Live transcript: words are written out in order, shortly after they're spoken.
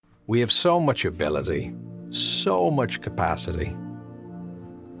We have so much ability, so much capacity.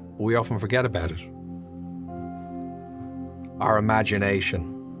 We often forget about it. Our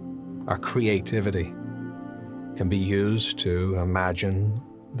imagination, our creativity can be used to imagine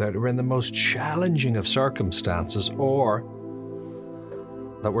that we're in the most challenging of circumstances, or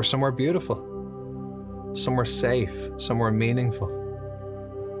that we're somewhere beautiful, somewhere safe, somewhere meaningful.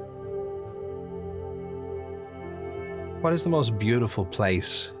 What is the most beautiful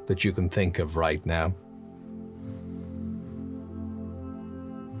place that you can think of right now?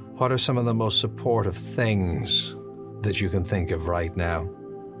 What are some of the most supportive things that you can think of right now?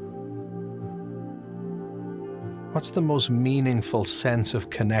 What's the most meaningful sense of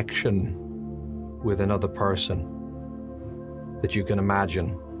connection with another person that you can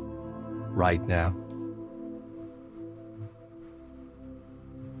imagine right now?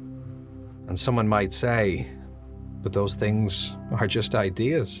 And someone might say, but those things are just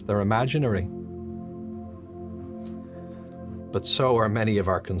ideas, they're imaginary. But so are many of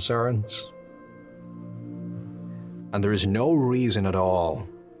our concerns. And there is no reason at all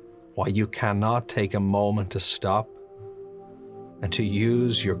why you cannot take a moment to stop and to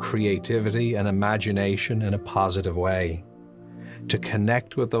use your creativity and imagination in a positive way, to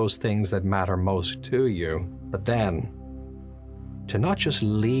connect with those things that matter most to you, but then to not just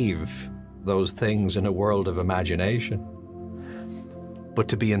leave those things in a world of imagination, but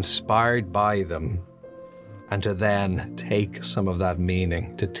to be inspired by them and to then take some of that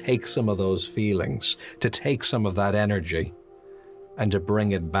meaning, to take some of those feelings, to take some of that energy and to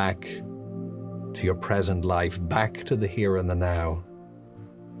bring it back to your present life, back to the here and the now,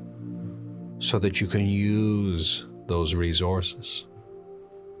 so that you can use those resources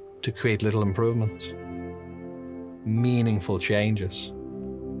to create little improvements, meaningful changes,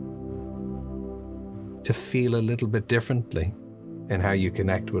 to feel a little bit differently in how you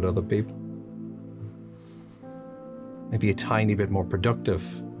connect with other people. Maybe a tiny bit more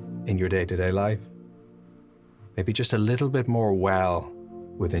productive in your day-to-day life. Maybe just a little bit more well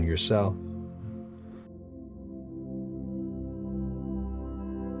within yourself.